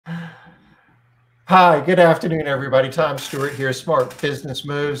Hi, good afternoon, everybody. Tom Stewart here, Smart Business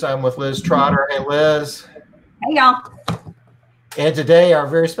Moves. I'm with Liz Trotter. Hey, Liz. Hey, y'all. And today, our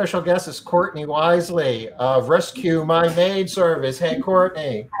very special guest is Courtney Wisely of Rescue My Maid Service. Hey,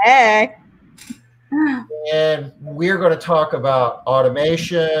 Courtney. Hey. And we're going to talk about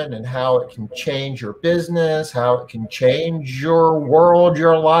automation and how it can change your business, how it can change your world,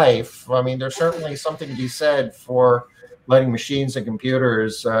 your life. I mean, there's certainly something to be said for letting machines and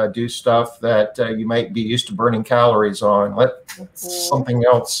computers do stuff that you might be used to burning calories on. Let something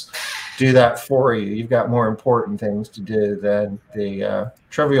else do that for you. You've got more important things to do than the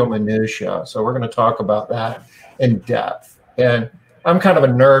trivial minutia. So we're going to talk about that in depth. And I'm kind of a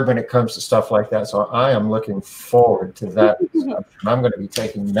nerd when it comes to stuff like that, so I am looking forward to that discussion. I'm going to be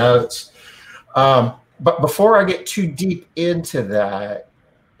taking notes. But before I get too deep into that,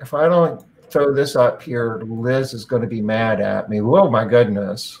 if I don't throw this up here, Liz is going to be mad at me. Oh, my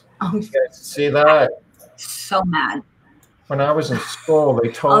goodness. Oh, you guys see that? So mad. When I was in school, they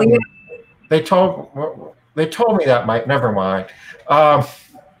told me, they told me that, Mike. Never mind. I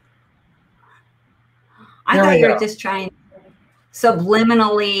thought you were just trying to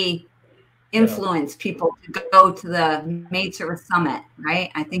subliminally influence people to go to the Maid Service Summit, right?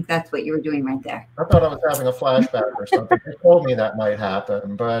 I think that's what you were doing right there. I thought I was having a flashback or something. They told me that might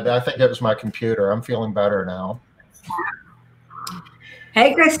happen, but I think it was my computer. I'm feeling better now.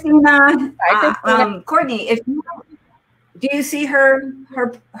 Hey, Christina. Hi, Christina. Courtney, do you see her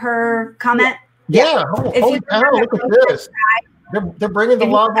comment? Yeah. Holy cow, look at this. They're bringing the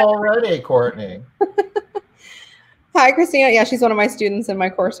love already, Courtney. Hi, Christina. Yeah, she's one of my students in my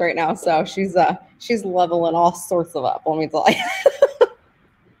course right now, so she's leveling all sorts of up. Let me tell you.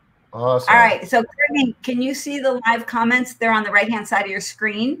 Awesome. All right. So, Courtney, can you see the live comments? They're on the right-hand side of your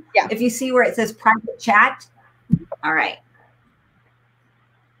screen. Yeah. If you see where it says private chat. All right.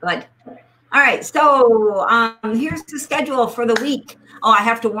 Good. All right. So here's the schedule for the week. Oh, I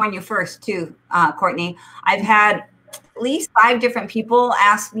have to warn you first, too, Courtney. I've had at least 5 different people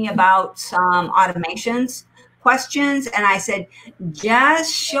ask me about automations questions, and I said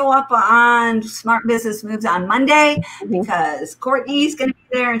just show up on Smart Business Moves on Monday because Courtney's going to be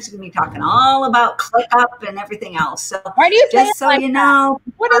there and she's going to be talking all about ClickUp and everything else. So why do you say just so like you know,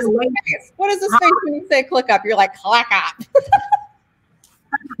 what is the space when you say ClickUp? You're like ClickUp.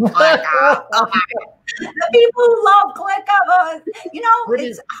 The people who love ClickUp,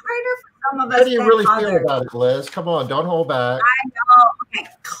 it's harder for some of us. How do you really others. feel about it, Liz? Come on, don't hold back. I know. Okay,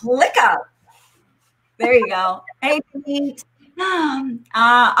 ClickUp. There you go. Hey, Pete.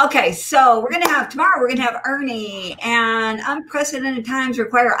 Okay, so tomorrow we're gonna have Ernie, and unprecedented times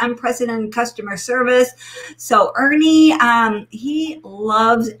require unprecedented customer service. So Ernie, he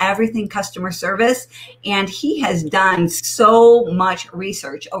loves everything customer service, and he has done so much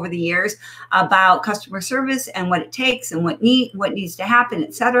research over the years about customer service and what it takes and what needs to happen,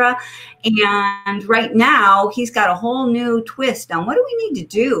 etc. And right now he's got a whole new twist on what do we need to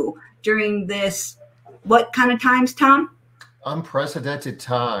do during this. What kind of times, Tom? Unprecedented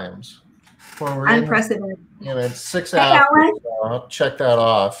times. Well, we're unprecedented. In 6 hours. So I'll check that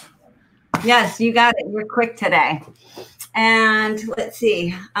off. Yes, you got it. You're quick today. And let's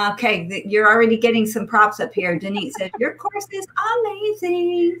see. Okay, you're already getting some props up here. Denise says, your course is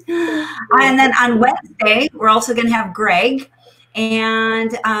amazing. And then on Wednesday, we're also going to have Greg.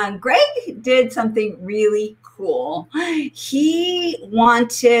 And Greg did something really cool. He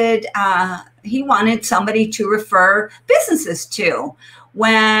wanted somebody to refer businesses to.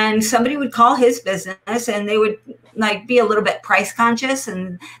 When somebody would call his business and they would be a little bit price conscious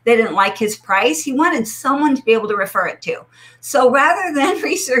and they didn't like his price, he wanted someone to be able to refer it to. So rather than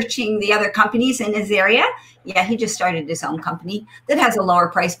researching the other companies in his area, he just started his own company that has a lower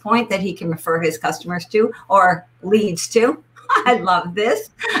price point that he can refer his customers to or leads to. I love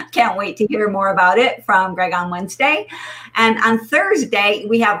this. Can't wait to hear more about it from Greg on Wednesday. And on Thursday,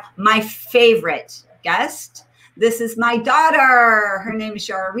 we have my favorite guest. This is my daughter. Her name is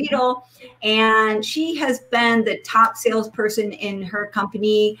Shara Riedel, and she has been the top salesperson in her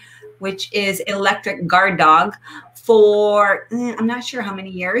company, which is Electric Guard Dog, for I'm not sure how many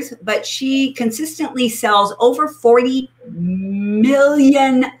years, but she consistently sells over $40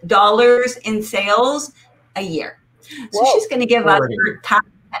 million in sales a year. So she's going to give us her top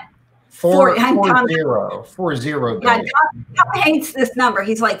 40. Yeah, Tom hates this number.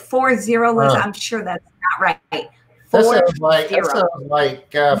 He's like 40. I'm sure that's not right. That sounds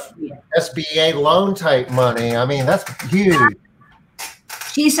like SBA loan type money. I mean, that's huge.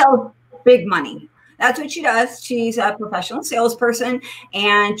 She sells big money. That's what she does. She's a professional salesperson,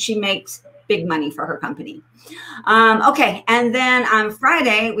 and she makes big money for her company. Okay, and then on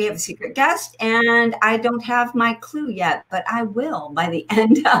Friday we have a secret guest, and I don't have my clue yet, but I will by the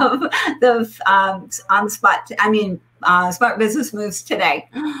end of the on spot. Smart Business Moves today.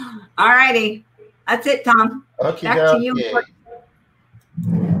 All righty, that's it, Tom. Okay, back to you.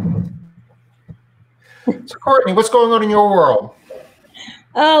 So, Courtney, what's going on in your world?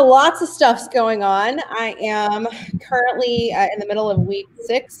 Lots of stuff's going on. I am currently in the middle of week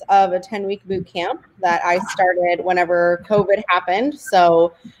 6 of a 10-week boot camp that I started whenever COVID happened.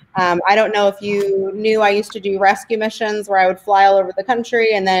 So I don't know if you knew, I used to do rescue missions where I would fly all over the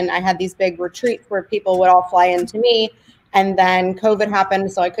country, and then I had these big retreats where people would all fly into me, and then COVID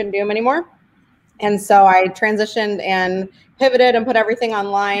happened, so I couldn't do them anymore. And so I transitioned and pivoted and put everything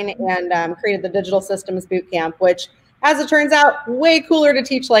online and created the Digital Systems Boot Camp, which, as it turns out, way cooler to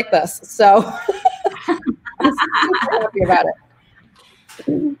teach like this. So I'm super happy about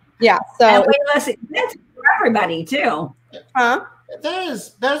it. Yeah. So and wait, that's for everybody too. Huh?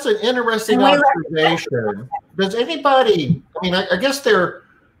 That's an interesting observation. Does anybody? I mean, I guess there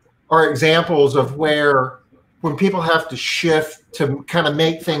are examples of where when people have to shift to kind of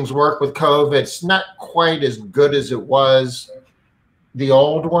make things work with COVID, it's not quite as good as it was the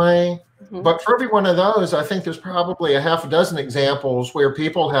old way. But for every one of those, I think there's probably a half a dozen examples where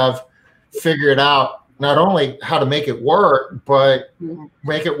people have figured out not only how to make it work, but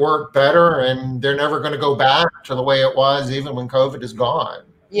make it work better. And they're never going to go back to the way it was, even when COVID is gone.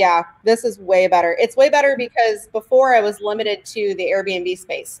 Yeah, this is way better. It's way better because before I was limited to the Airbnb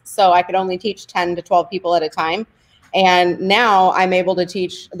space. So I could only teach 10 to 12 people at a time. And now I'm able to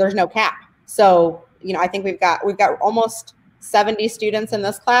teach, there's no cap. So, I think we've got almost 70 students in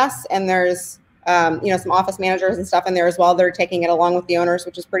this class, and there's some office managers and stuff in there as well. They're taking it along with the owners,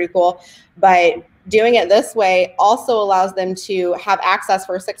 which is pretty cool. But doing it this way also allows them to have access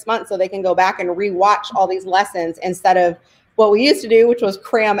for 6 months, so they can go back and rewatch all these lessons instead of what we used to do, which was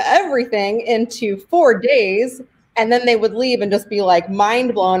cram everything into 4 days, and then they would leave and just be like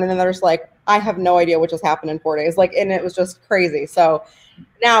mind blown, and then they're just like, I have no idea what just happened in 4 days. And it was just crazy. So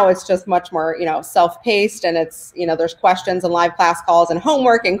now it's just much more, self-paced, and it's, there's questions and live class calls and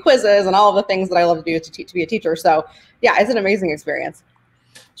homework and quizzes and all of the things that I love to do to be a teacher. So yeah, it's an amazing experience.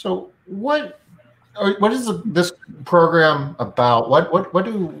 So what is this program about? What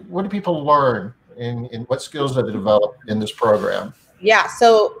do people learn, and what skills do they develop in this program? Yeah.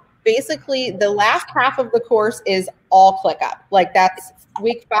 So basically the last half of the course is all ClickUp. Like that's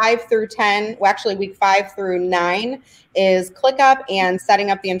week 5 through 10. Well, actually week 5 through 9 is ClickUp and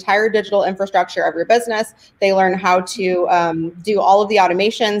setting up the entire digital infrastructure of your business. They learn how to do all of the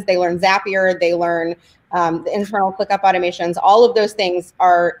automations. They learn Zapier. They learn the internal ClickUp automations. All of those things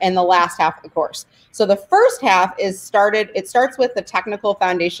are in the last half of the course. So the first half it starts with the technical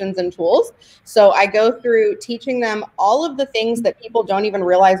foundations and tools. So I go through teaching them all of the things that people don't even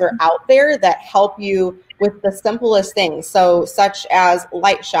realize are out there that help you with the simplest things. So such as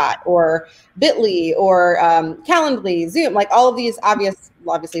Lightshot or Bitly or Calendly, Zoom, like all of these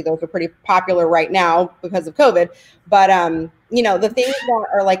obviously those are pretty popular right now because of COVID. But the things that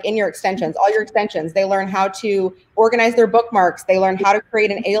are like in your extensions, all your extensions, they learn how to organize their bookmarks. They learn how to create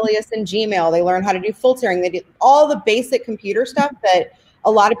an alias in Gmail. They learn how to do filtering. They do all the basic computer stuff that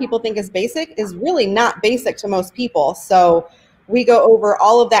a lot of people think is basic is really not basic to most people. So we go over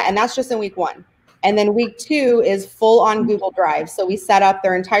all of that, and that's just in week 1. And then week 2 is full on Google Drive. So we set up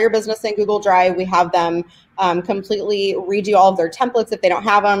their entire business in Google Drive. We have them completely redo all of their templates if they don't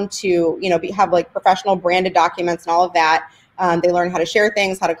have them to, have like professional branded documents and all of that. They learn how to share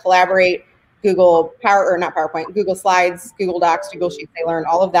things, how to collaborate, Google Slides, Google Docs, Google Sheets. They learn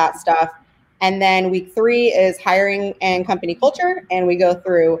all of that stuff. And then week 3 is hiring and company culture. And we go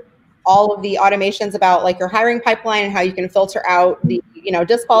through all of the automations about like your hiring pipeline and how you can filter out the,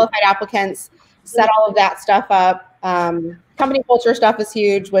 disqualified applicants, set all of that stuff up. Company culture stuff is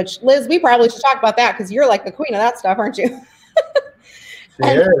huge, which Liz, we probably should talk about that because you're like the queen of that stuff, aren't you?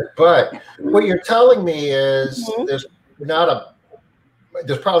 Yeah, but what you're telling me is there's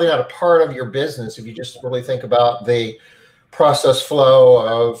probably not a part of your business, if you just really think about the process flow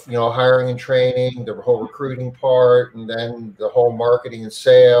of hiring and training, the whole recruiting part, and then the whole marketing and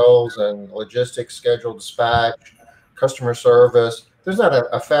sales and logistics, schedule, dispatch, customer service. There's not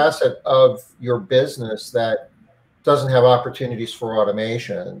a facet of your business that doesn't have opportunities for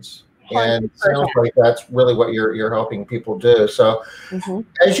automations. 100%. And it sounds like that's really what you're helping people do. So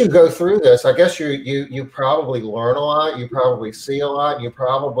as you go through this, I guess you probably learn a lot, you probably see a lot, and you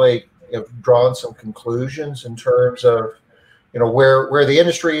probably have drawn some conclusions in terms of where the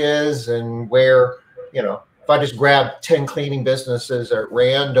industry is and where I just grab 10 cleaning businesses at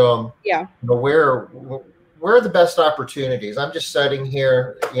random, Yeah. Where are the best opportunities? I'm just sitting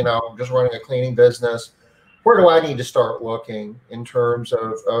here, just running a cleaning business. Where do I need to start looking in terms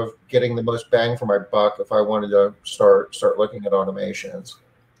of getting the most bang for my buck if I wanted to start looking at automations?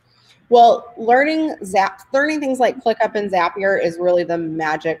 Well, learning things like ClickUp and Zapier is really the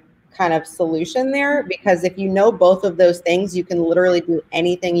magic kind of solution there, because if you know both of those things, you can literally do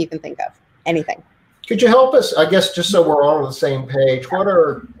anything you can think of, anything. Could you help us, I guess, just so we're all on the same page, what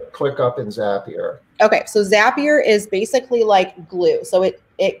are ClickUp and Zapier? Okay, so Zapier is basically like glue. So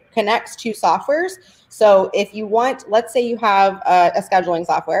it connects two softwares. So if you want, let's say you have a scheduling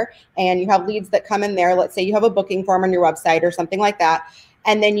software and you have leads that come in there. Let's say you have a booking form on your website or something like that.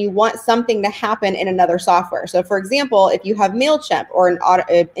 And then you want something to happen in another software. So for example, if you have MailChimp or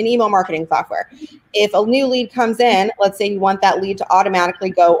an email marketing software, if a new lead comes in, let's say you want that lead to automatically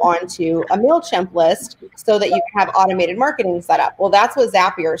go onto a MailChimp list so that you can have automated marketing set up. Well, that's what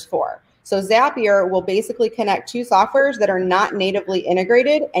Zapier is for. So Zapier will basically connect two softwares that are not natively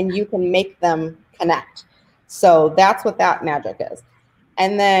integrated, and you can make them connect. So that's what that magic is.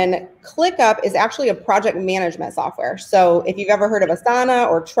 And then ClickUp is actually a project management software. So if you've ever heard of Asana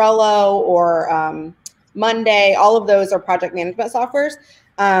or Trello or Monday, all of those are project management softwares.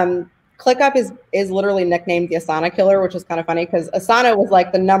 ClickUp is literally nicknamed the Asana killer, which is kind of funny because Asana was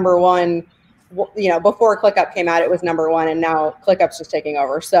like the number one, before ClickUp came out, it was number one, and now ClickUp's just taking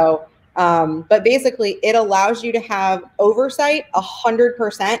over. So, but basically it allows you to have oversight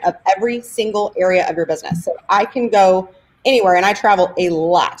 100% of every single area of your business. So I can go anywhere, and I travel a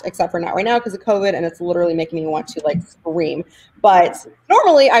lot, except for not right now because of COVID, and it's literally making me want to like scream. But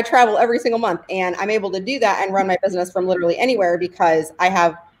normally I travel every single month, and I'm able to do that and run my business from literally anywhere because I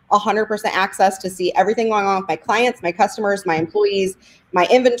have 100% access to see everything going on with my clients, my customers, my employees, my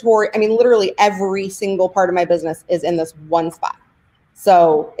inventory. I mean, literally every single part of my business is in this one spot.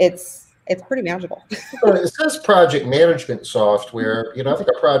 So it's pretty magical. Well, it says project management software. I think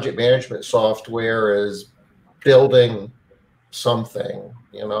a project management software is building something,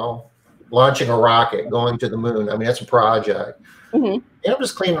 launching a rocket, going to the moon. I mean, that's a project. Mm-hmm. I'm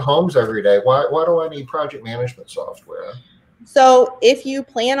just cleaning homes every day. Why do I need project management software? So if you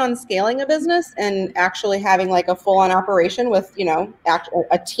plan on scaling a business and actually having like a full-on operation with,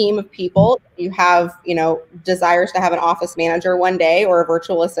 a team of people, you have, desires to have an office manager one day or a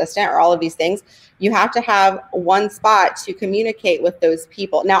virtual assistant or all of these things, you have to have one spot to communicate with those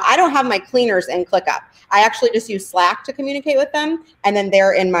people. Now, I don't have my cleaners in ClickUp. I actually just use Slack to communicate with them. And then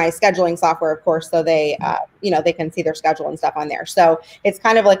they're in my scheduling software, of course, so they, they can see their schedule and stuff on there. So it's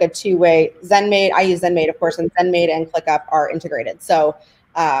kind of like a two-way. ZenMaid, I use ZenMaid, of course, and ZenMaid and ClickUp are integrated. So,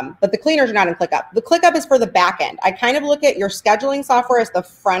 but the cleaners are not in ClickUp. The ClickUp is for the back end. I kind of look at your scheduling software as the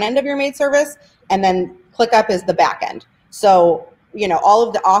front end of your maid service, and then ClickUp is the back end. So, all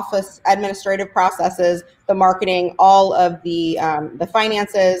of the office administrative processes, the marketing, all of the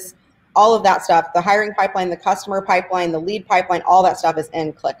finances, all of that stuff, the hiring pipeline, the customer pipeline, the lead pipeline, all that stuff is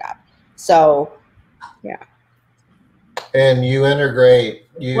in ClickUp. So, yeah. And you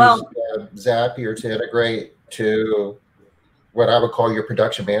use Zapier to integrate to what I would call your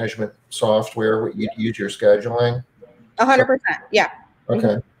production management software, what you use your scheduling? 100%, yeah. Okay.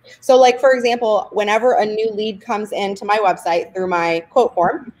 Mm-hmm. So like, for example, whenever a new lead comes into my website through my quote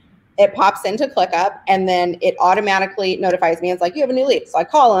form, it pops into ClickUp, and then it automatically notifies me. It's like, you have a new lead. So I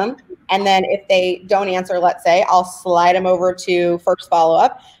call them, and then if they don't answer, let's say, I'll slide them over to first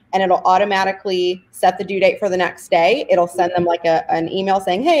follow-up, and it'll automatically set the due date for the next day. It'll send them like an email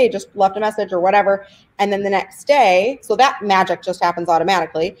saying, hey, just left a message or whatever. And then the next day, so that magic just happens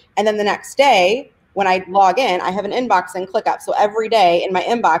automatically. And then the next day, when I log in, I have an inbox in ClickUp. So every day in my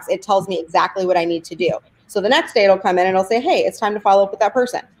inbox, it tells me exactly what I need to do. So the next day it'll come in and it'll say, hey, it's time to follow up with that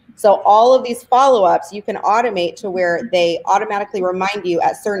person. So all of these follow-ups you can automate to where they automatically remind you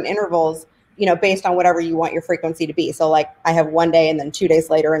at certain intervals, based on whatever you want your frequency to be. So like I have 1 day and then 2 days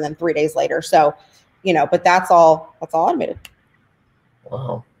later and then 3 days later. So, but that's all automated.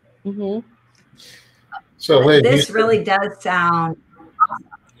 Wow. Mm-hmm. So this really does sound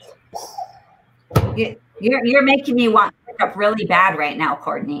you're making me want to pick up really bad right now,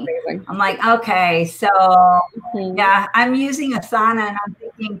 Courtney. Amazing. I'm like, okay, so yeah, I'm using Asana and I'm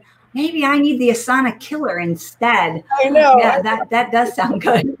thinking maybe I need the Asana killer instead. I know. Yeah, that does sound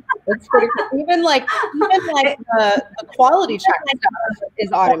good. That's pretty cool. Even like the quality check stuff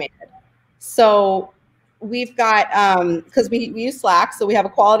is automated. So we've got because we use Slack, so we have a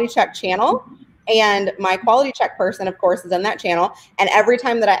quality check channel. And my quality check person, of course, is in that channel. And every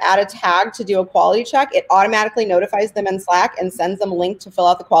time that I add a tag to do a quality check, it automatically notifies them in Slack and sends them a link to fill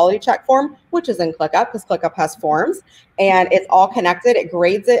out the quality check form, which is in ClickUp because ClickUp has forms. And it's all connected. It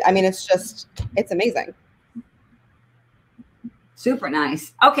grades it. I mean, it's amazing. Super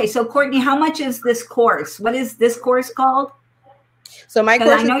nice. Okay, so Courtney, how much is this course? What is this course called? So my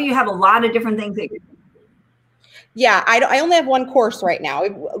course, I know you have a lot of different things that you're doing. Yeah, I only have one course right now.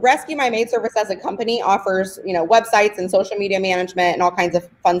 Rescue My Maid Service as a company offers, websites and social media management and all kinds of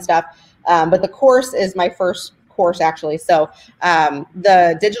fun stuff. But the course is my first course, actually. So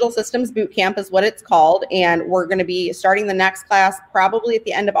the Digital Systems Bootcamp is what it's called. And we're going to be starting the next class probably at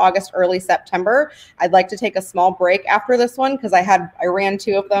the end of August, early September. I'd like to take a small break after this one because I ran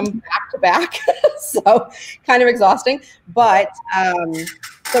 2 of them back to back. So kind of exhausting. But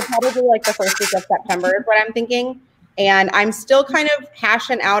so probably like the first week of September is what I'm thinking. And I'm still kind of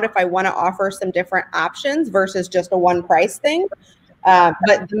hashing out if I want to offer some different options versus just a one price thing. But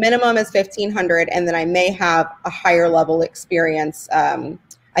the minimum is $1,500, and then I may have a higher level experience.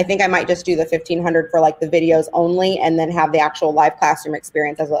 I think I might just do the $1,500 for like the videos only, and then have the actual live classroom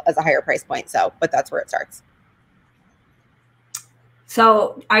experience as a higher price point. So, but that's where it starts.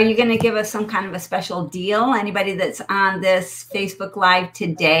 So are you going to give us some kind of a special deal? Anybody that's on this Facebook Live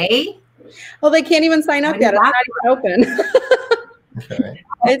today? Well, they can't even sign up yet. It's not even open. Okay.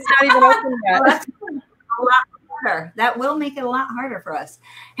 It's not even open yet. Well, that's a lot harder. That will make it a lot harder for us.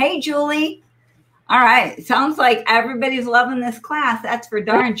 Hey, Julie. All right. Sounds like everybody's loving this class. That's for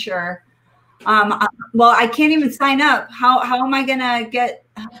darn sure. Well, I can't even sign up. How am I going to get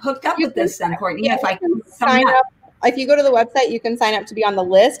hooked up with this then, Courtney? Yeah, if I can sign up. If you go to the website, you can sign up to be on the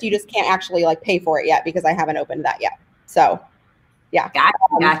list. You just can't actually like pay for it yet because I haven't opened that yet. So, yeah.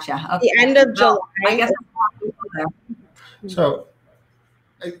 Gotcha. Okay. The end of July. I guess So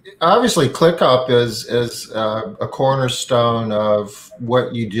obviously ClickUp is a cornerstone of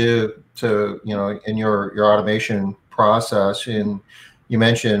what you do to, in your automation process. And you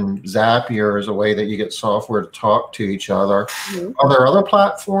mentioned Zapier as a way that you get software to talk to each other. Mm-hmm. Are there other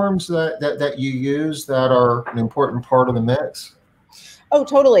platforms that you use that are an important part of the mix? Oh,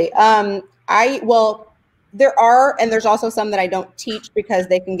 totally. There are, and there's also some that I don't teach because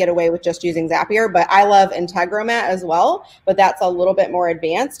they can get away with just using Zapier, but I love Integromat as well, but that's a little bit more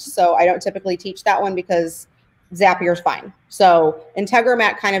advanced. So I don't typically teach that one because Zapier's fine. So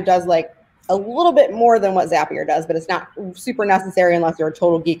Integromat kind of does like a little bit more than what Zapier does, but it's not super necessary unless you're a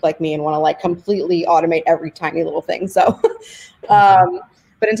total geek like me and want to like completely automate every tiny little thing. So,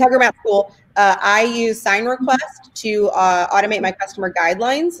 but Integromat's cool. I use SignRequest to automate my customer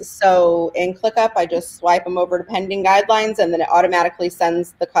guidelines. So in ClickUp, I just swipe them over to pending guidelines, and then it automatically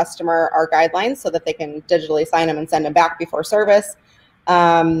sends the customer our guidelines so that they can digitally sign them and send them back before service.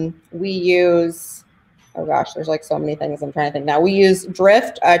 We use, oh gosh, there's like so many things I'm trying to think now. We use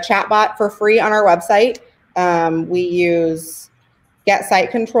Drift, a chatbot for free on our website. We use Get Site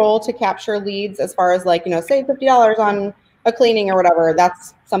Control to capture leads as far as like, save $50 on a cleaning or whatever.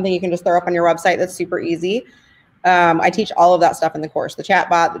 That's something you can just throw up on your website. That's super easy. I teach all of that stuff in the course, the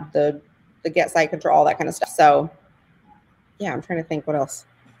chatbot, the Get Site Control, all that kind of stuff. So yeah, I'm trying to think what else.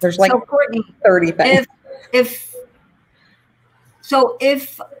 There's like Courtney, 30 things. If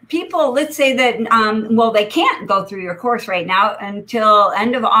people, let's say that, they can't go through your course right now until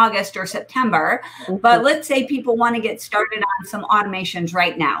end of August or September, but let's say people want to get started on some automations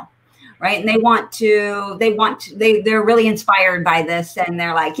right now. Right. And they're really inspired by this and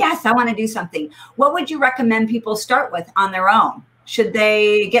they're like, yes, I want to do something. What would you recommend people start with on their own? Should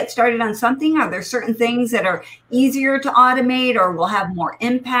they get started on something? Are there certain things that are easier to automate or will have more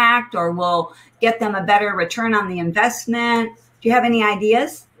impact or will get them a better return on the investment? Do you have any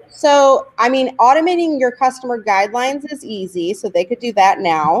ideas? So, automating your customer guidelines is easy. So they could do that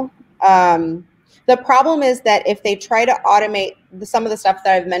now. The problem is that if they try to automate some of the stuff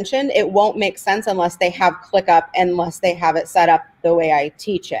that I've mentioned, it won't make sense unless they have ClickUp, unless they have it set up the way I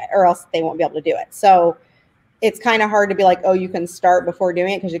teach it, or else they won't be able to do it. So it's kind of hard to be like, oh, you can start before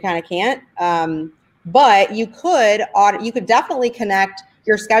doing it because you kind of can't. But you could definitely connect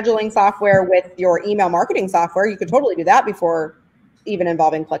your scheduling software with your email marketing software. You could totally do that before even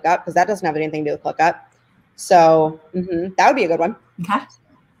involving ClickUp because that doesn't have anything to do with ClickUp. So that would be a good one. Okay.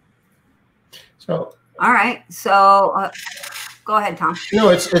 So, all right. So go ahead, Tom.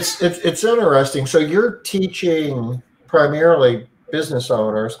 It's interesting. So you're teaching primarily business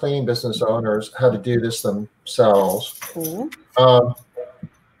owners, cleaning business owners, how to do this themselves,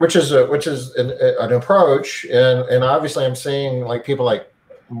 which is an approach. And obviously, I'm seeing like people like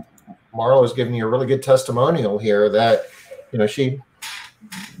Marla is giving you a really good testimonial here that she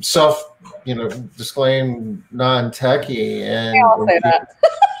disclaim non-techie, and I'll say that.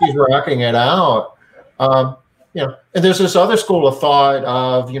 she's rocking it out. And there's this other school of thought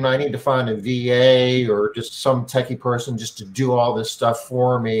of, I need to find a VA or just some techie person just to do all this stuff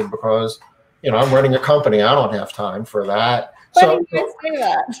for me because, I'm running a company. I don't have time for that. Why do you say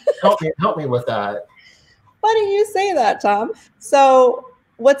that? help me with that. Why do you say that, Tom? So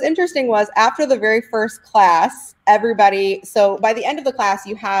what's interesting was after the very first class, so by the end of the class,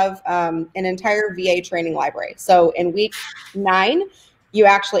 you have an entire VA training library. So in week 9,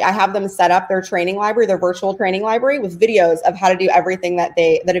 I have them set up their training library, their virtual training library with videos of how to do everything that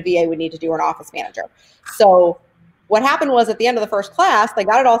a VA would need to do, or an office manager. So what happened was at the end of the first class, they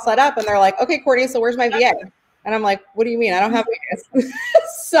got it all set up and they're like, okay, Courtney, so where's my VA? And I'm like, what do you mean? I don't have VAs.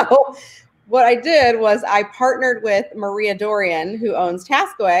 So what I did was I partnered with Maria Dorian, who owns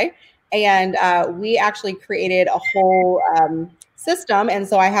Taskaway, and we actually created a whole system. And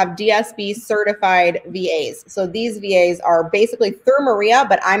so I have DSB certified VAs. So these VAs are basically through Maria,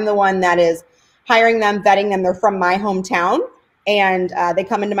 but I'm the one that is hiring them, vetting them. They're from my hometown, and they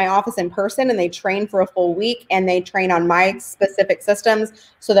come into my office in person and they train for a full week, and they train on my specific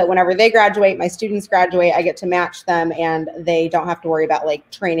systems so that whenever they graduate, my students graduate, I get to match them and they don't have to worry about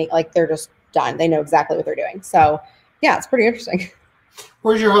training. They're just done. They know exactly what they're doing. So yeah, it's pretty interesting.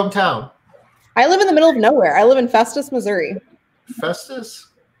 Where's your hometown? I live in the middle of nowhere. I live in Festus, Missouri. Festus?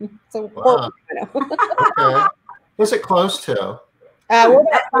 So wow. Okay. What's it close to? That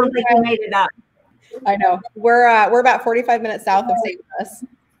sounds like you made it up. I know. We're about 45 minutes south of St. Louis.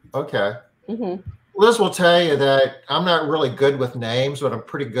 Okay. Mm-hmm. Liz will tell you that I'm not really good with names, but I'm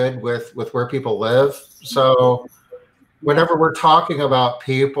pretty good with where people live. So whenever we're talking about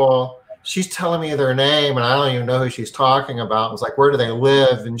people, she's telling me their name and I don't even know who she's talking about. It's like, where do they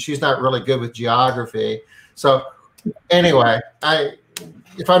live? And she's not really good with geography. So anyway,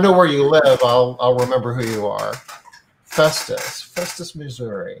 if I know where you live, I'll remember who you are. Festus,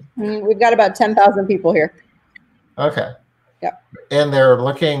 Missouri. We've got about 10,000 people here. Okay. Yep. And they're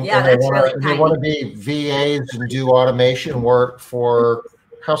looking, yeah, and they want to be VAs and do automation work for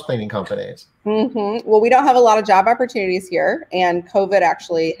house cleaning companies. Mm-hmm. Well, we don't have a lot of job opportunities here, and COVID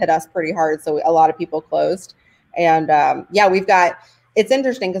actually hit us pretty hard. So a lot of people closed. And it's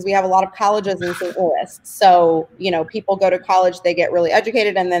interesting because we have a lot of colleges in St. Louis. So, people go to college, they get really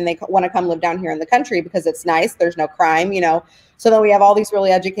educated, and then they want to come live down here in the country because it's nice. There's no crime, So then we have all these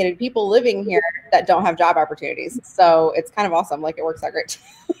really educated people living here that don't have job opportunities. So it's kind of awesome. It works out great.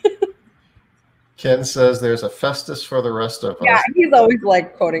 Ken says there's a Festus for the rest of us. Yeah, he's always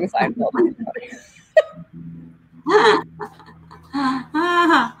quoting Seinfeld.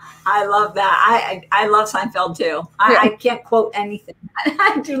 I love that. I love Seinfeld too. I can't quote anything.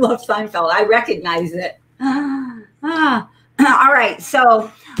 I do love Seinfeld. I recognize it. All right.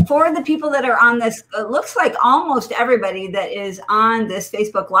 So for the people that are on this, it looks like almost everybody that is on this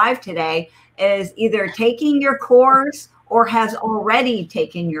Facebook Live today is either taking your course or has already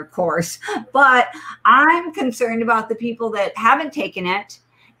taken your course. But I'm concerned about the people that haven't taken it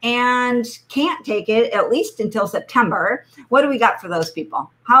and can't take it at least until September. What do we got for those people?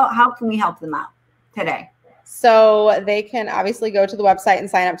 How can we help them out today? So they can obviously go to the website and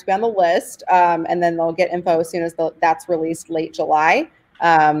sign up to be on the list, and then they'll get info as soon as that's released late July.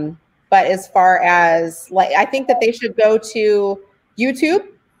 But as far as I think that they should go to YouTube.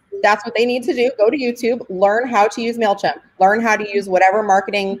 That's what they need to do. Go to YouTube, learn how to use MailChimp, learn how to use whatever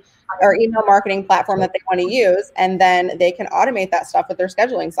marketing or email marketing platform that they want to use, and then they can automate that stuff with their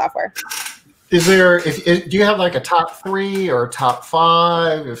scheduling software. Is there, do you have a top 3 or top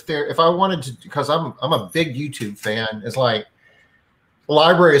 5? If I wanted to, because I'm a big YouTube fan, it's the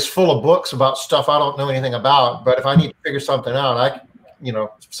library is full of books about stuff I don't know anything about. But if I need to figure something out, I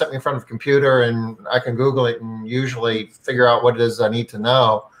set me in front of a computer and I can Google it and usually figure out what it is I need to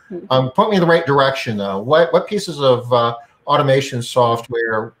know. Point me in the right direction though. What pieces of automation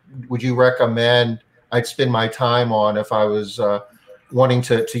software would you recommend I'd spend my time on if I was wanting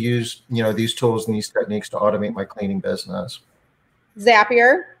to use these tools and these techniques to automate my cleaning business?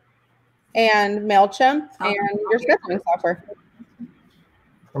 Zapier and MailChimp and your scheduling software.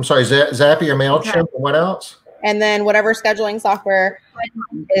 I'm sorry, Zapier, MailChimp, and what else? And then whatever scheduling software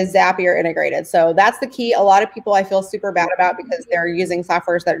is Zapier integrated. So that's the key. A lot of people I feel super bad about because they're using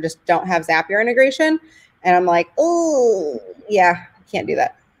softwares that just don't have Zapier integration. And I'm like, oh, yeah, can't do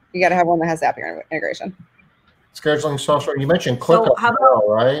that. You got to have one that has Zapier integration. Scheduling software. You mentioned ClickUp,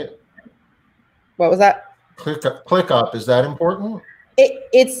 right? What was that? ClickUp. Is that important?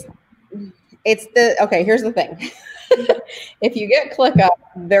 It's the, okay, here's the thing. if you get ClickUp,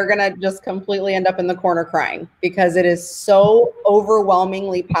 they're going to just completely end up in the corner crying because it is so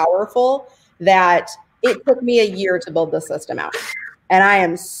overwhelmingly powerful that it took me a year to build the system out. And I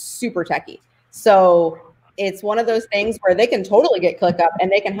am super techie. So it's one of those things where they can totally get ClickUp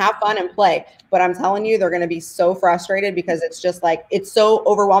and they can have fun and play. But I'm telling you, they're going to be so frustrated because it's just like, it's so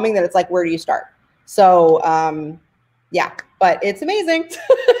overwhelming that it's like, where do you start? So yeah, but it's amazing.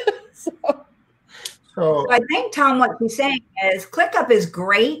 So I think, Tom, what he's saying is ClickUp is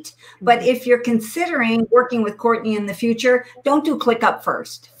great, but if you're considering working with Courtney in the future, don't do ClickUp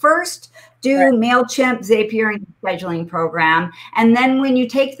first. First, do MailChimp, Zapier, and scheduling program. And then when you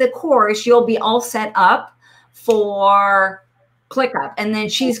take the course, you'll be all set up for ClickUp. And then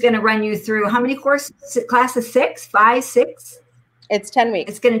she's going to run you through how many courses? Classes? 6? 5? 6? It's 10 weeks.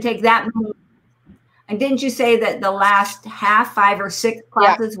 It's going to take that many. And didn't you say that the last half, 5 or 6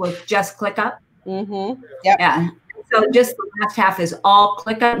 classes was just ClickUp? Mm-hmm. Yep. Yeah. So just the last half is all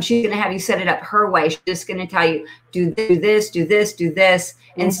ClickUp. And she's going to have you set it up her way. She's just going to tell you, do this, do this, do this,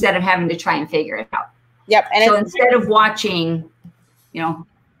 instead of having to try and figure it out. Yep. And so instead of watching, you know.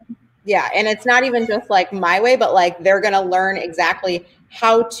 Yeah. And it's not even just like my way, but like they're going to learn exactly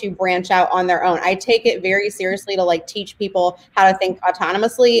how to branch out on their own. I take it very seriously to like teach people how to think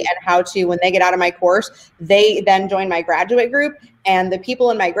autonomously and how to, when they get out of my course, they then join my graduate group. And the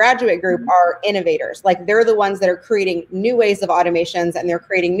people in my graduate group are innovators. Like they're the ones that are creating new ways of automations and they're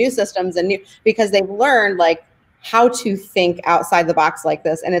creating new systems and new, because they've learned like how to think outside the box like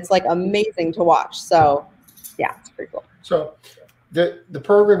this. And it's like amazing to watch. So yeah, it's pretty cool. So the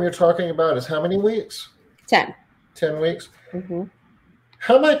program you're talking about is how many weeks? 10. 10 weeks. Mm-hmm.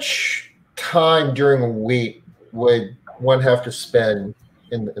 How much time during a week would one have to spend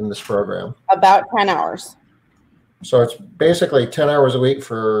in this program? About 10 hours. So it's basically 10 hours a week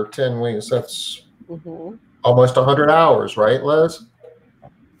for 10 weeks. That's almost 100 hours, right, Liz?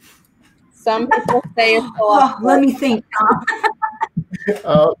 Some people say it's a lot. Let me think,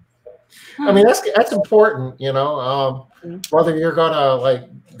 Tom. I mean, that's important, you know, whether you're going to like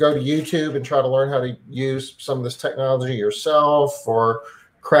go to YouTube and try to learn how to use some of this technology yourself or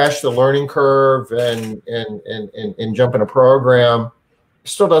crash the learning curve and jump in a program, it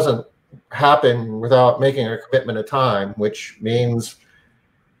still doesn't happen without making a commitment of time, which means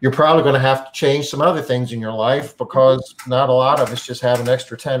you're probably going to have to change some other things in your life because not a lot of us just have an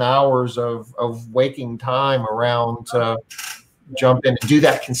extra 10 hours of waking time around to jump in and do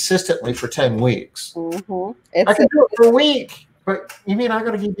that consistently for 10 weeks. I can do it for a week, but you mean I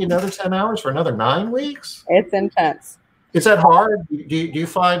got to give you another 10 hours for another 9 weeks? It's intense. Is that hard? Do you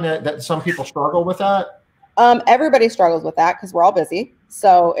find that some people struggle with that? Everybody struggles with that because we're all busy.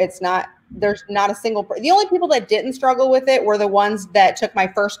 So it's not, there's not a single, the only people that didn't struggle with it were the ones that took my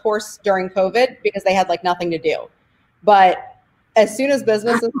first course during COVID because they had like nothing to do. But as soon as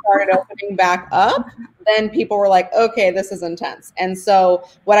businesses started opening back up, then people were like, okay, this is intense. And so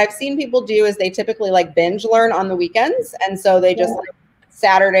what I've seen people do is they typically like binge learn on the weekends. And so they just like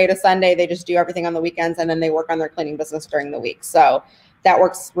Saturday to Sunday, they just do everything on the weekends and then they work on their cleaning business during the week. So that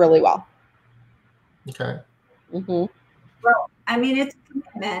works really well. Okay. Well, I mean, it's a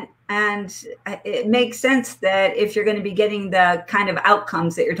commitment, and it makes sense that if you're going to be getting the kind of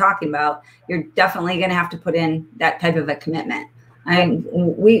outcomes that you're talking about, you're definitely going to have to put in that type of a commitment.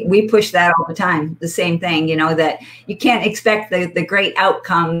 We push that all the time. The same thing, you know, that you can't expect the great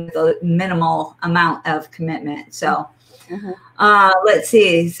outcome, the minimal amount of commitment. So let's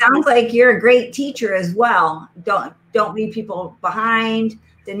see. Sounds like you're a great teacher as well. Don't leave people behind.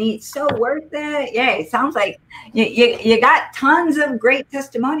 Denise, so worth it. Yay. Sounds like you got tons of great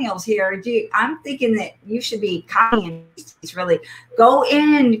testimonials here. I'm thinking that you should be copying these, really. Go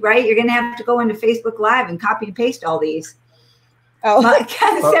in, right? You're going to have to go into Facebook Live and copy and paste all these.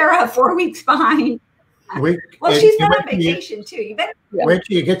 Sarah, 4 weeks behind. Well, she's not on vacation too. You better wait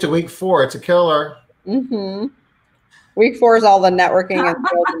till you get to week 4. It's a killer. Week 4 is all the networking and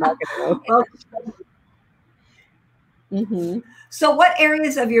sales and marketing. So what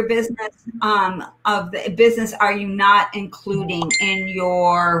areas of your business, are you not including in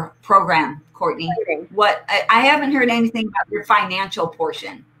your program, Courtney? What I haven't heard anything about your financial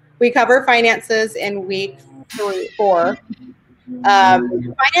portion. We cover finances in week 4.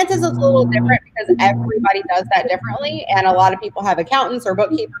 Finances is a little different because everybody does that differently. And a lot of people have accountants or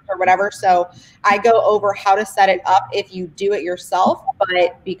bookkeepers or whatever. So I go over how to set it up if you do it yourself.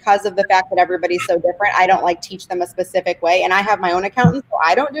 But because of the fact that everybody's so different, I don't like teach them a specific way. And I have my own accountant, so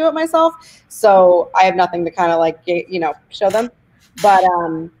I don't do it myself. So I have nothing to kind of like, show them. But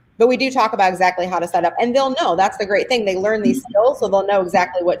we do talk about exactly how to set up, and they'll know. That's the great thing. They learn these skills, so they'll know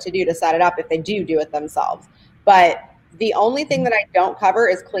exactly what to do to set it up if they do it themselves. But the only thing that I don't cover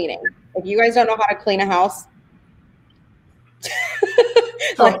is cleaning. If you guys don't know how to clean a house,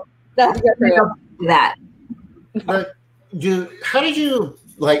 like, that's good for you. That. But how did you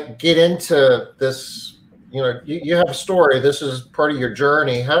like get into this? You know, you have a story. This is part of your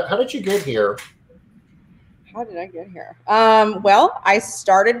journey. How did you get here? How did I get here? Well, I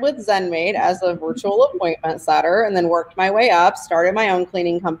started with ZenMaid as a virtual appointment setter and then worked my way up, started my own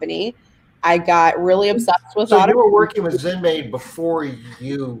cleaning company. I got really obsessed with So you were working with ZenMaid before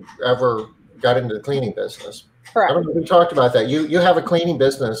you ever got into the cleaning business. Correct. I don't know if we talked about that. You have a cleaning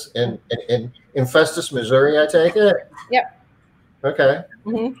business in Festus, Missouri, I take it? Yep. Okay.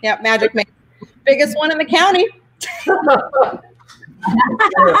 Mm-hmm. Yep, Magic Maid. Biggest one in the county.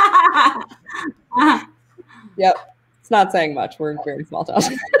 Yep. It's not saying much. We're a very small town.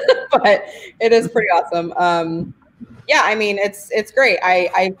 But it is pretty awesome. Yeah, I mean, it's great.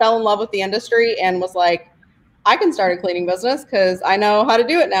 I fell in love with the industry and was like, I can start a cleaning business because I know how to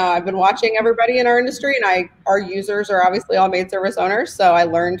do it now. I've been watching everybody in our industry, and our users are obviously all maid service owners. So I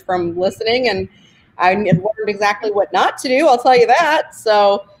learned from listening, and I learned exactly what not to do. I'll tell you that.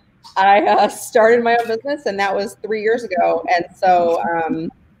 So I started my own business, and that was 3 years ago. And so,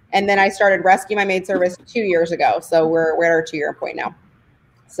 and then I started Rescue My Maid Service 2 years ago. So we're at our 2-year point now.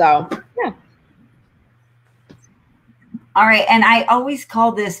 So yeah. All right, and I always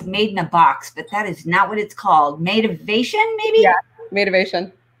call this made in a box, but that is not what it's called. Maidivation, maybe? Yeah,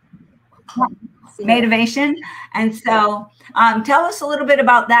 Maidivation. Maidivation. And so tell us a little bit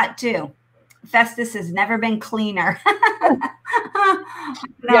about that too. Festus has never been cleaner.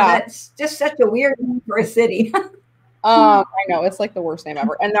 That's just such a weird name for a city. I know, it's like the worst name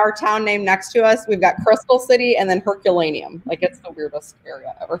ever. And our town name next to us, we've got Crystal City and then Herculaneum. Like, it's the weirdest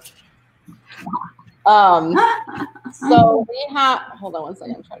area ever. So we have, hold on one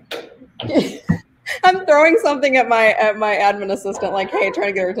second. I'm throwing something at my admin assistant, like, hey, trying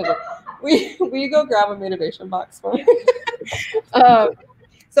to get her attention. Will you go grab a Maidivation box for me?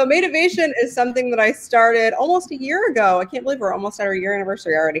 So Maidivation is something that I started almost a year ago. I can't believe we're almost at our year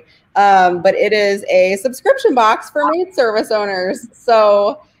anniversary already. But it is a subscription box for maid service owners.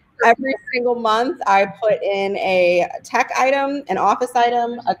 So every single month I put in a tech item, an office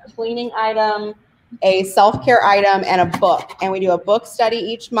item, a cleaning item, a self-care item, and a book. And we do a book study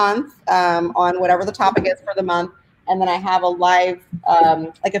each month on whatever the topic is for the month. And then I have a live,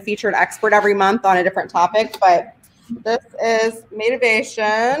 like a featured expert every month on a different topic. But this is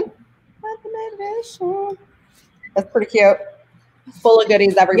Maidivation. What's the Maidivation? That's pretty cute. Full of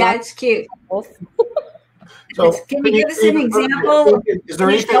goodies every month. Yeah, it's cute. So can you give us an example? Is there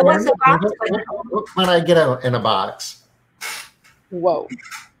anything when I get in a box? Whoa.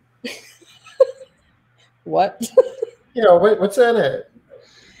 What? You know, what's in it?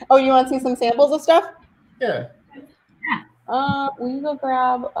 Oh, you want to see some samples of stuff? Yeah. Will you go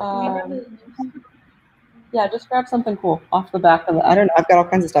grab, yeah, just grab something cool off the back of the, I don't know, I've got all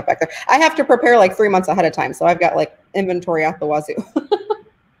kinds of stuff back there. I have to prepare like 3 months ahead of time, so I've got like inventory out the wazoo.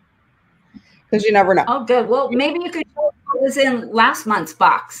 Because you never know. Oh, good. Well, maybe you could show what was in last month's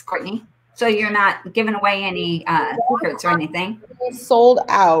box, Courtney, so you're not giving away any secrets or anything. We sold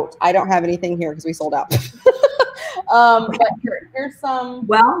out. I don't have anything here because we sold out. But here's some.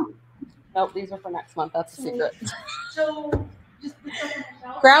 Well, nope, these are for next month. That's a secret. So just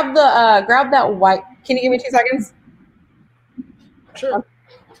grab that white. Can you give me 2 seconds? Sure.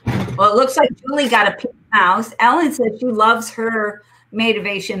 Well, it looks like Julie got a pink mouse. Ellen said she loves her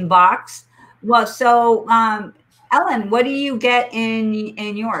Maidivation box. Well, so Ellen, what do you get in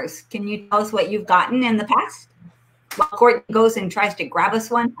yours? Can you tell us what you've gotten in the past? While Courtney goes and tries to grab us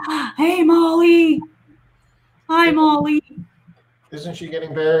one. Hey, Molly. Hi, Molly. Isn't she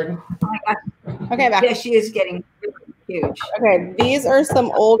getting buried? Oh my God. Okay, back. Yeah, she is getting huge. Okay, these are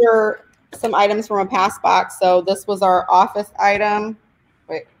some items from a past box. So this was our office item,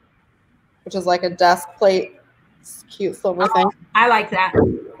 which is like a desk plate, cute silver thing. I like that.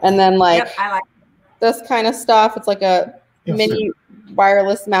 And then like I like this kind of stuff. It's like a mini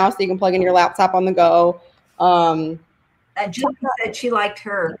wireless mouse that you can plug in your laptop on the go. Julie said she liked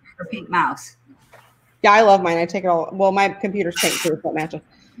her pink mouse. Yeah, I love mine. I take it all. Well, my computer's pink too, so it matches.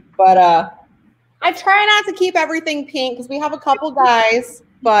 But I try not to keep everything pink because we have a couple guys,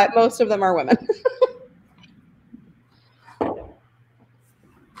 but most of them are women. All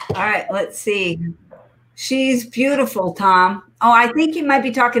right, let's see. She's beautiful, Tom. Oh, I think you might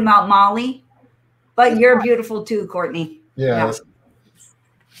be talking about Molly, but you're beautiful too, Courtney. Yeah.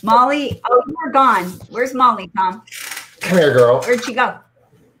 Molly, oh, you're gone. Where's Molly, Tom? Come here, girl. Where'd she go?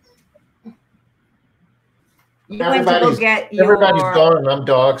 Everybody's gone and I'm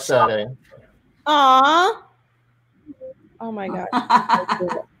dog setting. Aw. Oh my gosh.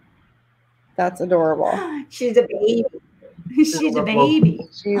 That's adorable. She's a baby. She's a baby.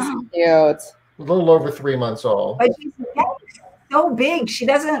 She's cute. A little over 3 months old. But she's so big. She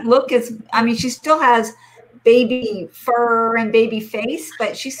doesn't look as, I mean, she still has baby fur and baby face,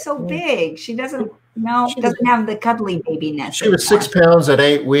 but she's so big. She doesn't have the cuddly babiness. She was 6 pounds at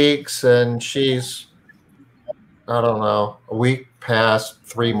 8 weeks, and she's, I don't know, a week past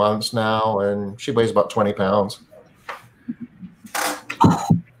 3 months now, and she weighs about 20 pounds. Oh.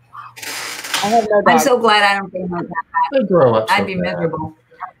 I have no I'm so glad I don't think like that. I'd grow up. I'd be miserable.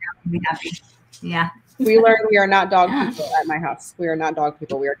 I'd be happy. Yeah. We learned we are not dog people at my house. We are not dog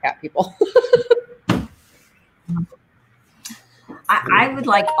people. We are cat people. I would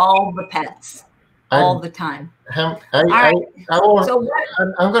like all the pets all the time. I'm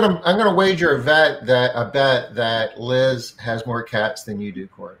gonna wager a bet that Liz has more cats than you do,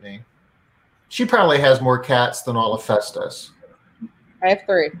 Courtney. She probably has more cats than all of Festus. I have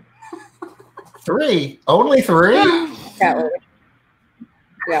 3. 3? Only 3? Cat lady.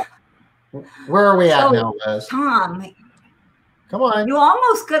 Yeah. Where are we at now, Liz? Tom, come on. You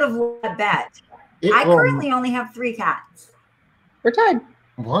almost could have won a bet. I currently only have 3 cats. We're tied.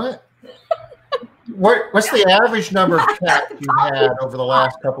 What? What's the average number of cats you've had over the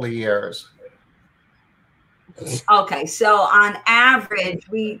last couple of years? Okay, so on average,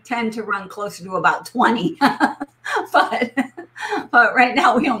 we tend to run closer to about 20. but right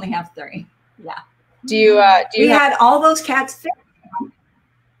now we only have 3. Yeah. Do you had all those cats fixed.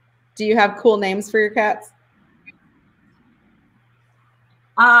 Do you have cool names for your cats?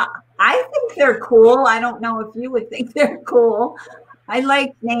 I think they're cool. I don't know if you would think they're cool. I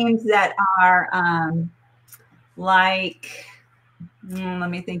like names that are like, let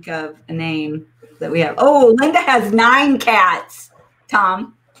me think of a name that we have. Oh, Linda has 9 cats,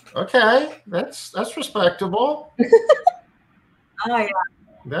 Tom. Okay, that's respectable. Oh, yeah.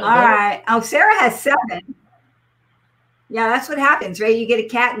 All right. Oh, Sarah has 7. Yeah, that's what happens, right? You get a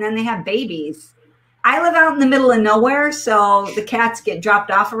cat and then they have babies. I live out in the middle of nowhere, so the cats get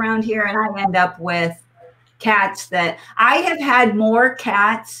dropped off around here, and I end up with cats that I have had more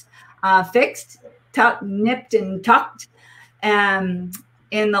cats fixed, nipped and tucked in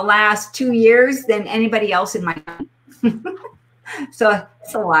the last 2 years than anybody else in my family. So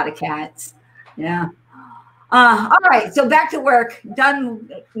it's a lot of cats. Yeah. All right, so back to work.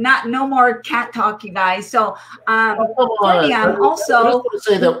 Done. No more cat talk, you guys. So, Courtney, I'm also. I just want to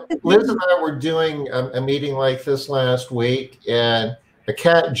say that Liz and I were doing a meeting like this last week, and a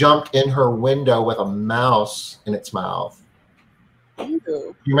cat jumped in her window with a mouse in its mouth.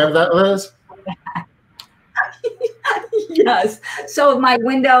 You remember that, Liz? Yes. So my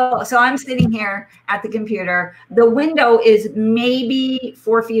window. So I'm sitting here at the computer. The window is maybe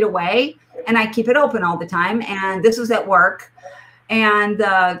 4 feet away, and I keep it open all the time. And this was at work, and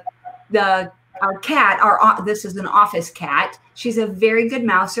our cat, this is an office cat. She's a very good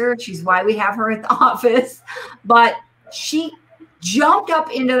mouser. She's why we have her at the office. But she jumped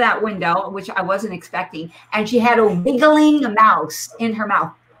up into that window, which I wasn't expecting, and she had a wiggling mouse in her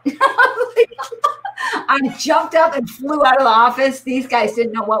mouth. I jumped up and flew out of the office. These guys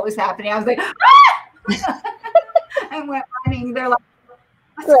didn't know what was happening. I was like, ah! I went running. They're like,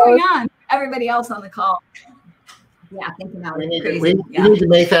 what's going on? Everybody else on the call. Yeah, thinking that was crazy. We need to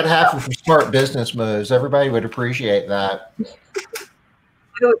make that happen for smart business moves. Everybody would appreciate that.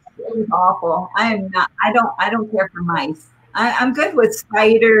 It was awful. I don't care for mice. I'm good with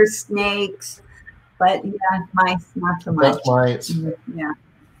spiders, snakes, but yeah, mice, not so much. That's mice. Yeah.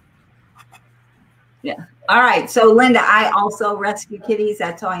 Yeah. All right. So Linda, I also rescue kitties.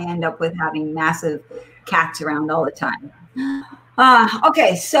 That's how I end up with having massive cats around all the time.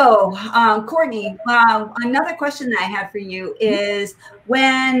 Okay. So Courtney, another question that I have for you is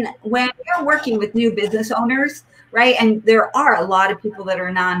when you're working with new business owners, right? And there are a lot of people that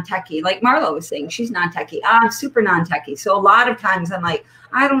are non-techie, like Marlo was saying, she's non-techie. I'm super non-techie. So a lot of times I'm like,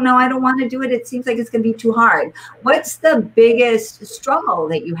 I don't know, I don't want to do it. It seems like it's going to be too hard. What's the biggest struggle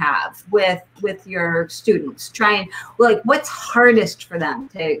that you have with your students? What's hardest for them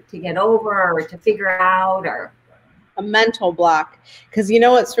to get over or to figure out, or a mental block? Because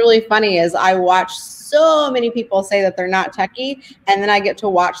what's really funny is I watch so many people say that they're not techie, and then I get to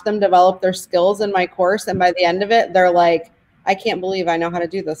watch them develop their skills in my course, and by the end of it, they're like, I can't believe I know how to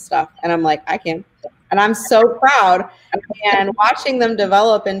do this stuff. And I'm like, I can. And I'm so proud, and watching them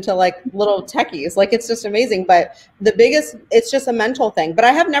develop into like little techies, like it's just amazing. But it's just a mental thing. But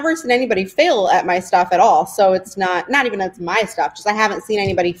I have never seen anybody fail at my stuff at all. So it's not even that's my stuff. Just I haven't seen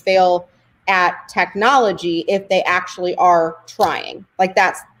anybody fail at technology if they actually are trying. Like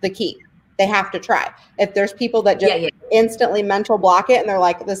that's the key. they have to try. If there's people that just instantly mental block it and they're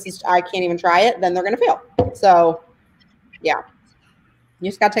like, I can't even try it, then they're going to fail. So yeah, you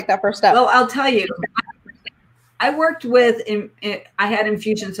just got to take that first step. Well, I'll tell you, I worked with, I had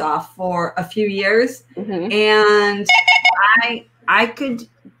Infusionsoft for a few years, and I could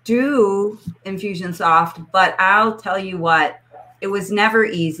do Infusionsoft, but I'll tell you what, it was never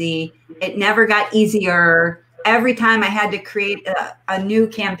easy. It never got easier. Every time I had to create a new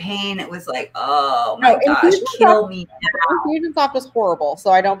campaign, it was like, oh my gosh, kill me now. Infusionsoft is horrible, so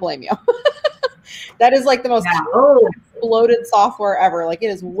I don't blame you. That is like the most exploded software ever. Like,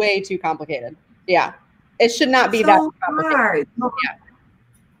 it is way too complicated. Yeah. It should not be that complicated.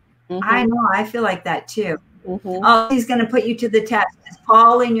 Yeah. I know. I feel like that too. Oh, he's going to put you to the test. Is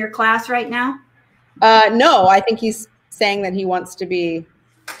Paul in your class right now? No, I think he's saying that he wants to be.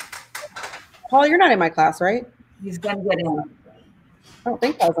 Paul, you're not in my class, right? He's going to get in. I don't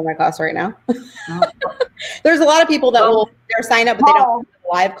think Paul's in my class right now. There's a lot of people that will sign up, but they don't have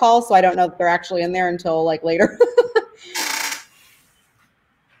a live call, so I don't know if they're actually in there until like later.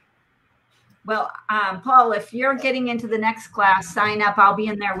 Well, Paul, if you're getting into the next class, sign up. I'll be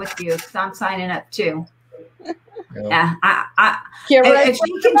in there with you because I'm signing up too. Yeah, if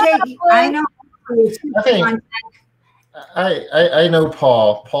she can take, I know. I know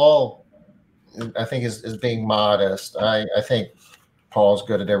Paul. Paul, I think is being modest. I think Paul's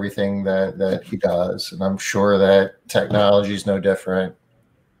good at everything that he does, and I'm sure that technology is no different.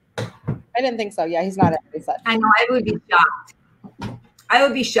 I didn't think so. Yeah, he's not at such. I know. I would be shocked. I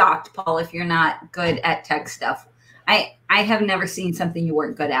would be shocked, Paul, if you're not good at tech stuff. I have never seen something you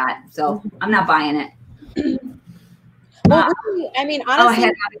weren't good at, so I'm not buying it. Well, really, I mean, honestly. I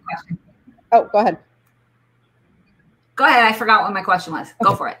had another question. Oh, go ahead. Go ahead. I forgot what my question was.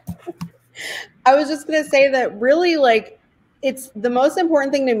 Go for it. I was just going to say that really, like, it's the most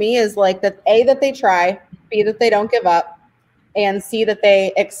important thing to me is like that A, that they try, B, that they don't give up, and C, that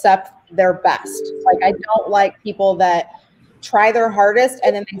they accept their best. Like, I don't like people that try their hardest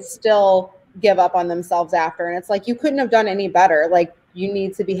and then they still give up on themselves after. And it's like, you couldn't have done any better. Like, you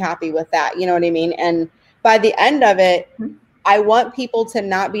need to be happy with that. You know what I mean? And by the end of it, I want people to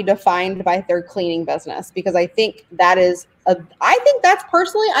not be defined by their cleaning business, because I think that is I think that's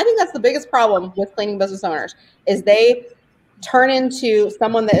the biggest problem with cleaning business owners is they turn into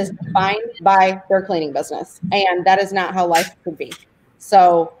someone that is defined by their cleaning business. And that is not how life should be.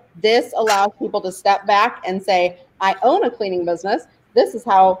 So this allows people to step back and say, I own a cleaning business. This is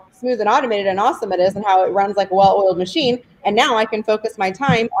how smooth and automated and awesome it is and how it runs like a well-oiled machine. And now I can focus my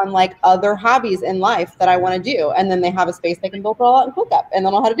time on like other hobbies in life that I want to do. And then they have a space they can build it all out in ClickUp and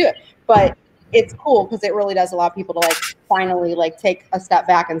they'll know how to do it. But it's cool because it really does allow people to like finally like take a step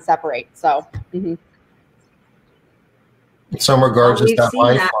back and separate. So in some regards, it's that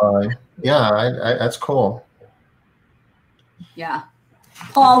lifeline. Yeah, that's cool. Yeah.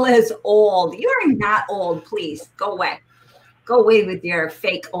 Paul is old. You are not old. Please go away. Go away with your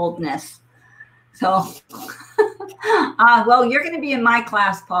fake oldness. So, well, you're going to be in my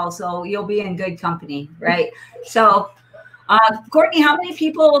class, Paul, so you'll be in good company, right? So, Courtney, how many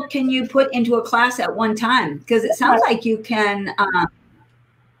people can you put into a class at one time? Because it sounds like you can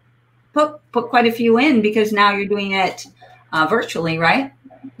put quite a few in because now you're doing it virtually, right?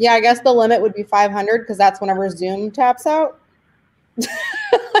 Yeah, I guess the limit would be 500 because that's whenever Zoom taps out.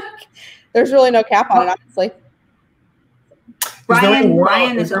 There's really no cap on it, honestly. Is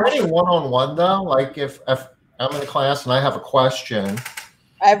there any one-on-one though? Like if I'm in a class and I have a question.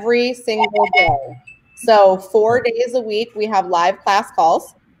 Every single day. So 4 days a week, we have live class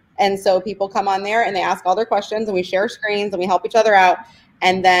calls. And so people come on there and they ask all their questions and we share screens and we help each other out.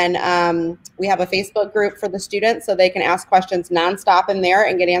 And then we have a Facebook group for the students so they can ask questions nonstop in there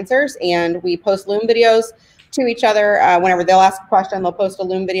and get answers. And we post Loom videos to each other. Whenever they'll ask a question, they'll post a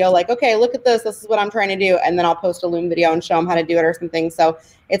Loom video like, okay, look at this. This is what I'm trying to do. And then I'll post a Loom video and show them how to do it or something. So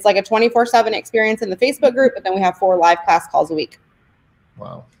it's like a 24/7 experience in the Facebook group, but then we have 4 live class calls a week.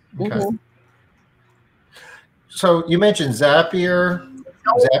 Wow. Okay. So you mentioned Zapier.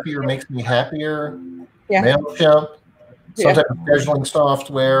 Zapier makes me happier. Yeah. MailChimp. Some type of scheduling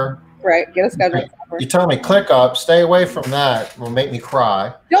software. Right. Get a scheduling software. You tell me ClickUp, stay away from that. It will make me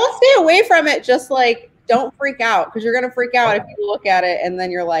cry. Don't stay away from it. Just like, don't freak out because you're going to freak out if you look at it and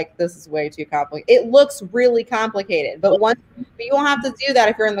then you're like, this is way too complicated. It looks really complicated, but you won't have to do that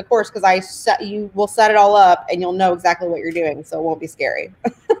if you're in the course because you will set it all up and you'll know exactly what you're doing. So it won't be scary.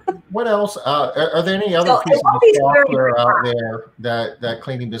 What else? Are there any other pieces of software out there that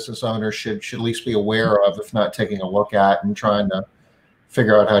cleaning business owners should at least be aware of, if not taking a look at and trying to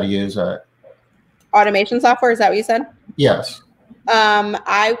figure out how to use it? Automation software, is that what you said? Yes.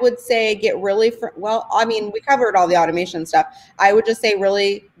 I would say get really, well, I mean, we covered all the automation stuff. I would just say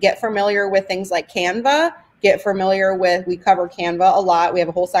really get familiar with things like Canva, get familiar with, we cover Canva a lot. We have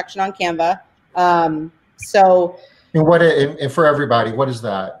a whole section on Canva. So and for everybody, what is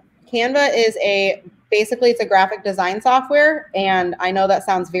that? Canva is basically it's a graphic design software. And I know that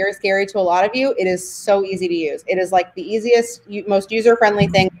sounds very scary to a lot of you. It is so easy to use. It is like the easiest, most user-friendly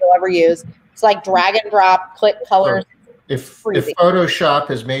thing you'll ever use. It's like drag and drop, click colors. If Photoshop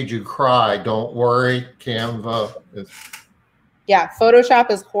has made you cry, don't worry. Canva is. Yeah,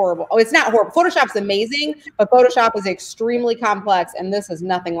 Photoshop is horrible. Oh, it's not horrible. Photoshop's amazing, but Photoshop is extremely complex, and this is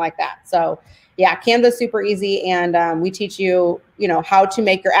nothing like that. So, yeah, Canva's super easy, and we teach you, how to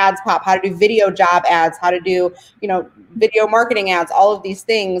make your ads pop, how to do video job ads, how to do, video marketing ads, all of these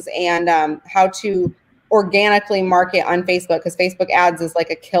things, and how to organically market on Facebook, because Facebook ads is like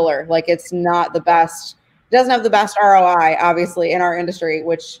a killer. Like, it's not the best. It doesn't have the best ROI, obviously, in our industry,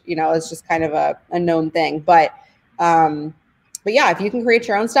 which, is just kind of a known thing. But yeah, if you can create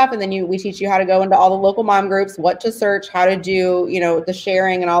your own stuff, and then we teach you how to go into all the local mom groups, what to search, how to do, the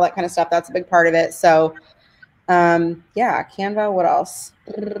sharing and all that kind of stuff. That's a big part of it. So yeah, Canva, what else?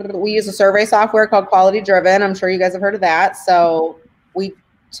 We use a survey software called Quality Driven. I'm sure you guys have heard of that. So we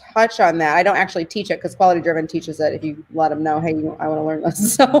touch on that. I don't actually teach it because Quality Driven teaches it if you let them know, hey, I want to learn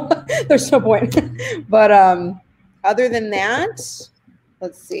this. So there's no point. But other than that,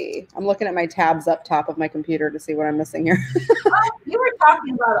 let's see. I'm looking at my tabs up top of my computer to see what I'm missing here. You were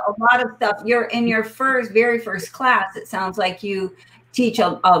talking about a lot of stuff. You're in your very first class. It sounds like you teach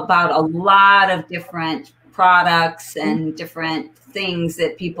about a lot of different products and different things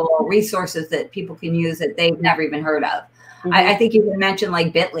that resources that people can use that they've never even heard of. I think you can mention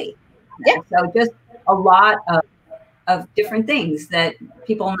like Bitly. Yeah. So just a lot of different things that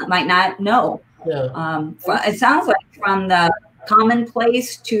people might not know. Yeah. It sounds like from the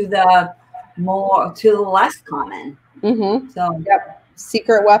commonplace to the less common. So yep.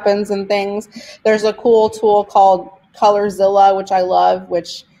 Secret weapons and things. There's a cool tool called Colorzilla, which I love,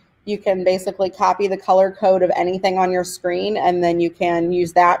 which you can basically copy the color code of anything on your screen, and then you can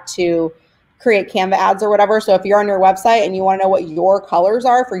use that to create Canva ads or whatever. So if you're on your website and you want to know what your colors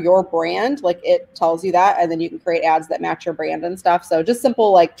are for your brand, like it tells you that, and then you can create ads that match your brand and stuff. So just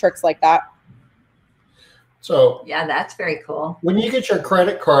simple like tricks like that. So yeah, that's very cool. When you get your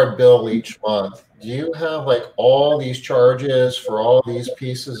credit card bill each month, do you have like all these charges for all these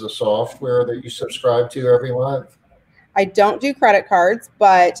pieces of software that you subscribe to every month? I don't do credit cards,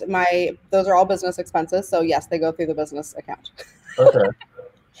 but those are all business expenses. So yes, they go through the business account. Okay.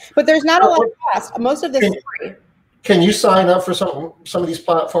 But there's not a lot of cost. Most of this is free. Can you sign up for some of these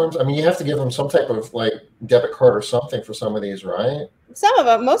platforms? I mean, you have to give them some type of like debit card or something for some of these, right? Some of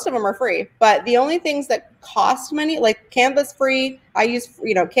them, most of them are free. But the only things that cost money, like Canva's free. I use,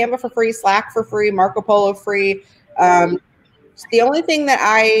 Canva for free, Slack for free, Marco Polo free. The only thing that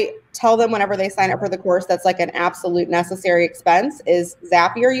I tell them whenever they sign up for the course that's like an absolute necessary expense is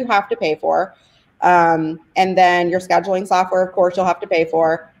Zapier you have to pay for. And then your scheduling software, of course, you'll have to pay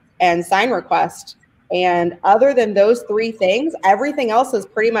for, and Sign Request. And other than those three things, everything else is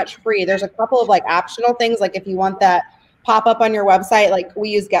pretty much free. There's a couple of like optional things, like if you want that pop up on your website, like we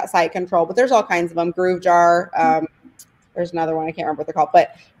use Get Site Control, but there's all kinds of them. GrooveJar, there's another one, I can't remember what they're called,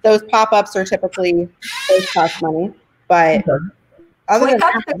 but those pop-ups are typically, those cost money. But other than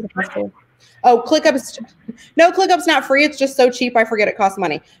that, ClickUp's not free. It's just so cheap, I forget it costs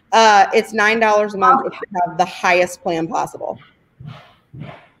money. It's $9 a month if you have the highest plan possible.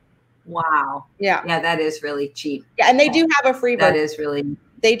 Wow. Yeah. Yeah, that is really cheap. Yeah, and they do have a free version. That is really.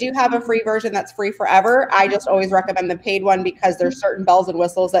 They do have a free version that's free forever. I just always recommend the paid one because there's certain bells and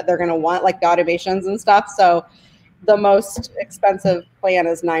whistles that they're going to want, like the automations and stuff. So the most expensive plan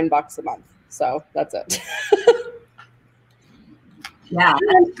is $9 a month. So that's it. Yeah,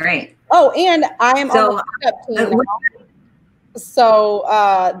 that's great. Oh, and I'm on the ClickUp team now.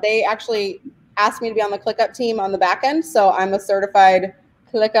 So they actually asked me to be on the ClickUp team on the back end. So I'm a certified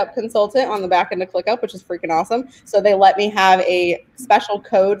ClickUp consultant on the back end of ClickUp, which is freaking awesome. So they let me have a special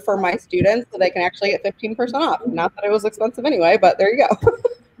code for my students so they can actually get 15% off. Not that it was expensive anyway, but there you go.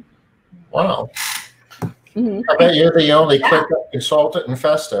 Wow. I bet you're the only ClickUp consultant in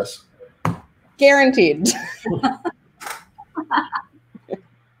Festus. Guaranteed.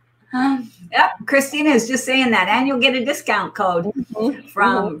 Yeah, Christina is just saying that, and you'll get a discount code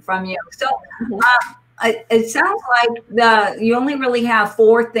from you. So it sounds like you only really have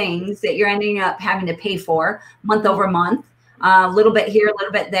 4 things that you're ending up having to pay for month over month. A little bit here, a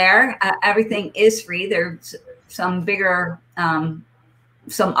little bit there. Everything is free. There's some bigger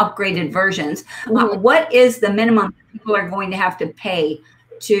some upgraded versions. What is the minimum people are going to have to pay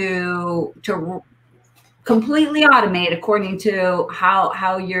to completely automate according to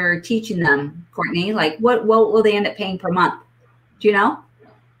how you're teaching them, Courtney? Like what will they end up paying per month? Do you know?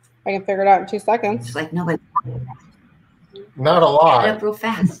 I can figure it out in 2 seconds. It's like nobody. Not a lot. Add up real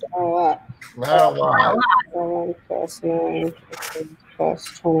fast. Not a lot. Not a lot. 7 plus 9 plus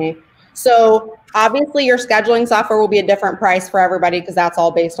 20. So obviously your scheduling software will be a different price for everybody because that's all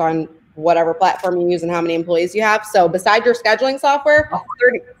based on whatever platform you use and how many employees you have. So besides your scheduling software,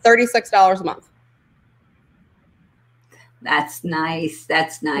 $36 a month. That's nice.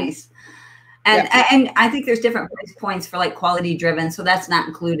 That's nice. And I think there's different price points for like quality driven. So that's not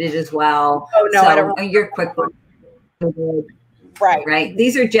included as well. Oh, no, so I don't. Your QuickBooks. Right.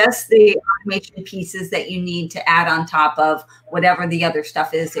 These are just the automation pieces that you need to add on top of whatever the other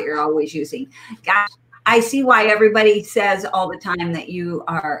stuff is that you're always using. Gosh, I see why everybody says all the time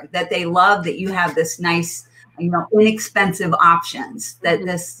that they love that you have this nice, inexpensive options, that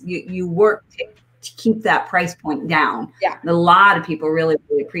you work to keep that price point down. Yeah. A lot of people really,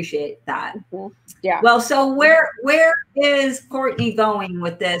 really appreciate that. Yeah. Well, so where is Courtney going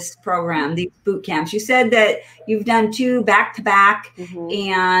with this program, these boot camps? You said that you've done 2 back-to-back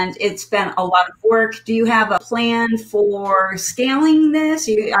and it's been a lot of work. Do you have a plan for scaling this?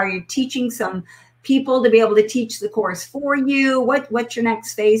 Are you teaching some people to be able to teach the course for you? What's your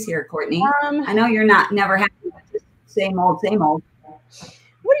next phase here, Courtney? I know you're never happy with the same old.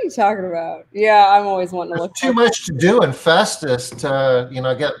 What are you talking about? Yeah, I'm always wanting to look. Too much to do in Festus to,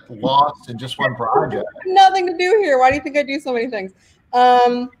 get lost in just one project. Nothing to do here. Why do you think I do so many things? So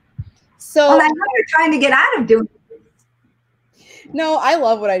I know you're trying to get out of doing. No, I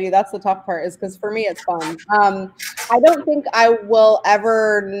love what I do. That's the tough part, is because for me it's fun. I don't think I will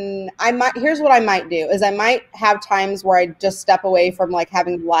ever. Here's what I might do is I might have times where I just step away from like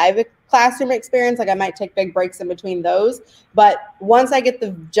having live classroom experience. Like I might take big breaks in between those. But once I get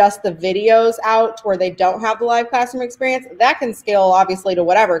just the videos out to where they don't have the live classroom experience, that can scale obviously to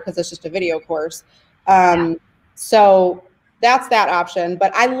whatever because it's just a video course. So that's that option.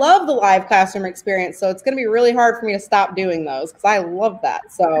 But I love the live classroom experience. So it's going to be really hard for me to stop doing those because I love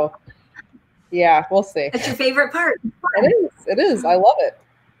that. So yeah, we'll see. That's your favorite part. It is. I love it.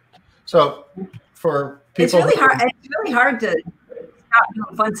 So for people, it's really hard to stop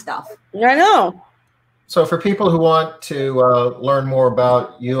doing fun stuff. I know. So for people who want to learn more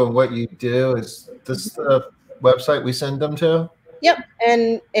about you and what you do, is this the website we send them to? Yep.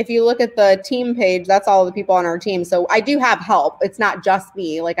 And if you look at the team page, that's all the people on our team. So I do have help. It's not just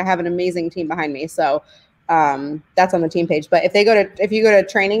me. Like I have an amazing team behind me. So that's on the team page. But if you go to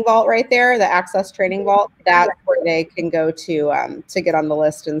Training Vault right there, the Access Training Vault, that's where they can go to get on the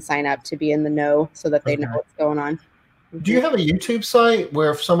list and sign up to be in the know so that they know what's going on. Do you have a YouTube site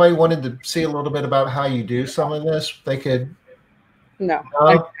where if somebody wanted to see a little bit about how you do some of this, they could? No.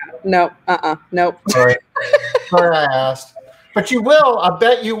 Nope. All right. Sorry I asked. But you will. I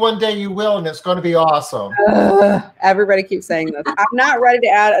bet you one day you will, and it's going to be awesome. Everybody keeps saying this. I'm not ready to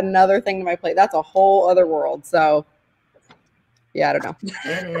add another thing to my plate. That's a whole other world. So, yeah, I don't know.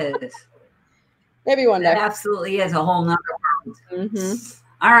 It is. Maybe one day. It absolutely is a whole nother world.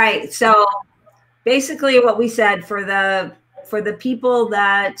 All right. So, basically, what we said for the people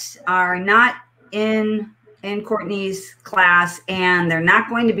that are not in Courtney's class and they're not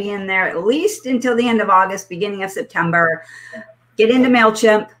going to be in there at least until the end of August, beginning of September, get into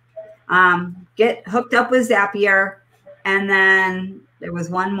MailChimp, get hooked up with Zapier, and then there was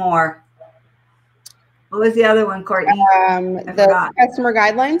one more. What was the other one, Courtney? The customer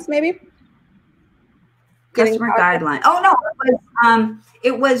guidelines, maybe? Customer guideline. Oh, no,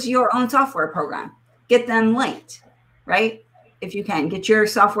 it was your own software program. Get them linked, right? If you can, get your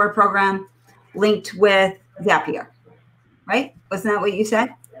software program linked with Zapier, right? Wasn't that what you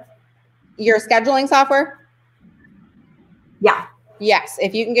said? Your scheduling software? Yeah. Yes.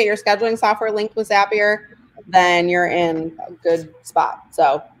 If you can get your scheduling software linked with Zapier, then you're in a good spot.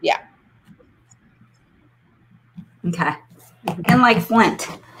 So, yeah. Okay. And like Flint.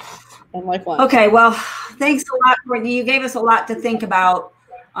 Okay. Okay. Well, thanks a lot, Courtney. You gave us a lot to think about.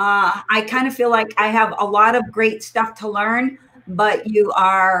 I kind of feel like I have a lot of great stuff to learn, but you're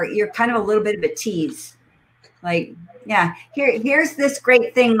kind of a little bit of a tease. Like, yeah, here's this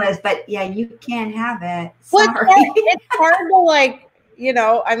great thing, Liz, but yeah, you can't have it. Sorry. Well, it's hard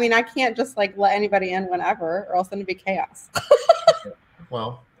to I mean, I can't just like let anybody in whenever, or else it'd be chaos.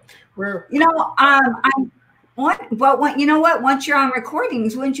 Well, you know what? Once you're on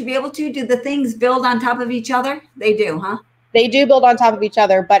recordings, wouldn't you be able to do the things build on top of each other? They do, huh? They do build on top of each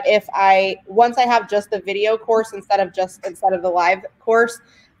other, but once I have just the video course instead of the live course,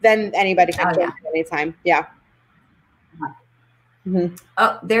 then anybody can join at any time. Yeah. Mm-hmm.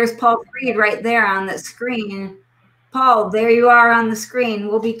 Oh, there's Paul Freed right there on the screen. Paul, there you are on the screen.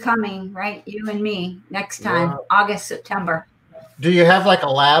 We'll be coming, right? You and me next time, August, September. Do you have like a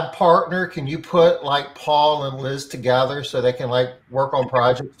lab partner? Can you put like Paul and Liz together so they can like work on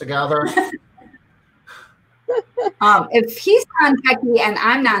projects together? If he's non-techie and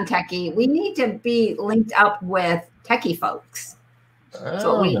I'm non-techie, we need to be linked up with techie folks. That's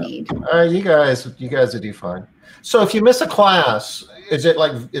what we need. You guys would do fine. So if you miss a class, is it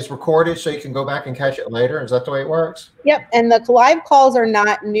like it's recorded so you can go back and catch it later? Is that the way it works? Yep. And the live calls are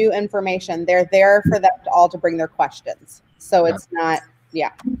not new information. They're there for them all to bring their questions. So it's not,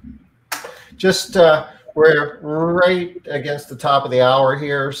 Just we're right against the top of the hour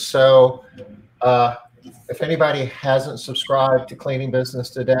here. So if anybody hasn't subscribed to Cleaning Business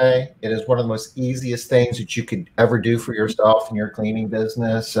Today, it is one of the most easiest things that you could ever do for yourself in your cleaning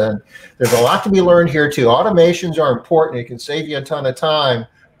business. And there's a lot to be learned here too. Automations are important. It can save you a ton of time,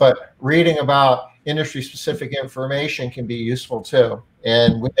 but reading about industry specific information can be useful too.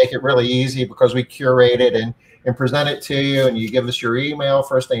 And we make it really easy because we curate it and present it to you, and you give us your email,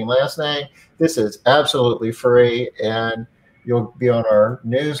 first name, last name. This is absolutely free, and you'll be on our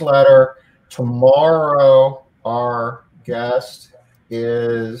newsletter. Tomorrow, our guest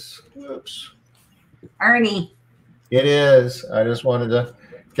is, Ernie. It is. I just wanted to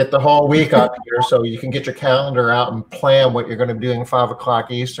get the whole week up here so you can get your calendar out and plan what you're going to be doing 5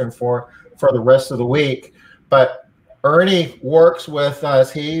 o'clock Eastern for the rest of the week. But Ernie works with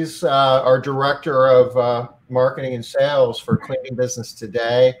us. He's our director of marketing and sales for Cleaning Business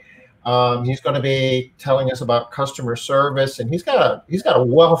Today. He's going to be telling us about customer service, and he's got a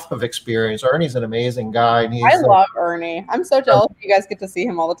wealth of experience. Ernie's an amazing guy. And I love Ernie. I'm so jealous you guys get to see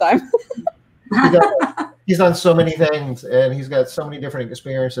him all the time. He's done so many things, and he's got so many different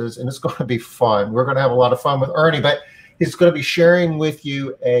experiences, and it's going to be fun. We're going to have a lot of fun with Ernie, but he's going to be sharing with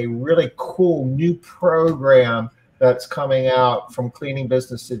you a really cool new program that's coming out from Cleaning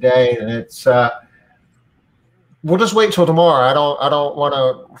Business Today, and it's we'll just wait till tomorrow. I don't want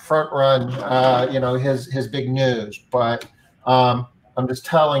to front run his big news, but I'm just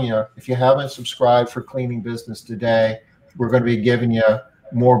telling you, if you haven't subscribed for Cleaning Business Today, we're going to be giving you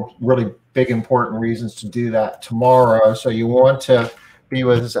more really big important reasons to do that tomorrow. So you want to be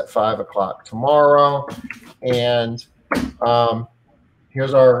with us at 5 o'clock tomorrow. And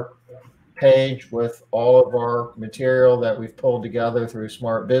here's our page with all of our material that we've pulled together through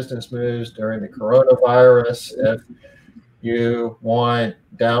Smart Business Moves during the coronavirus. If you want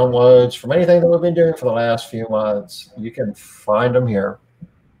downloads from anything that we've been doing for the last few months, you can find them here.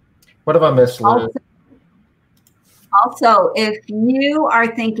 What have I missed, Liz? Also, if you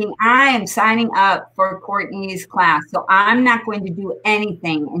are thinking, I am signing up for Courtney's class, so I'm not going to do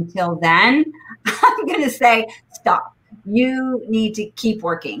anything until then, I'm going to say, stop. You need to keep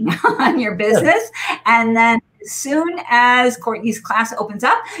working on your business. And then as soon as Courtney's class opens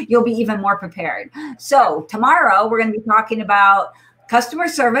up, you'll be even more prepared. So tomorrow we're going to be talking about customer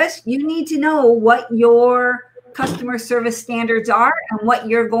service. You need to know what your customer service standards are and what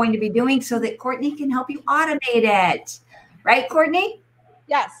you're going to be doing so that Courtney can help you automate it. Right, Courtney?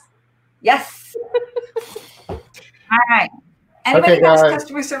 Yes. Yes. All right. Anybody has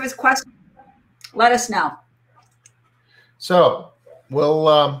customer service questions? Let us know. So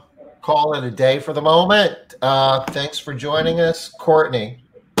we'll call it a day for the moment. Thanks for joining us, Courtney.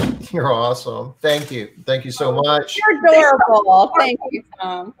 You're awesome. Thank you. Thank you so much. You're adorable. Thank you,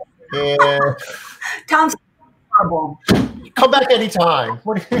 Tom. And Tom's adorable. Come back anytime.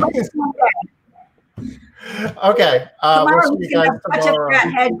 What do you mean? Okay. We'll see you guys tomorrow.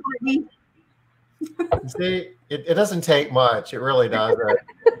 Head, Courtney. See, it doesn't take much. It really doesn't.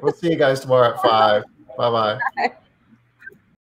 We'll see you guys tomorrow at 5. Bye-bye. Bye.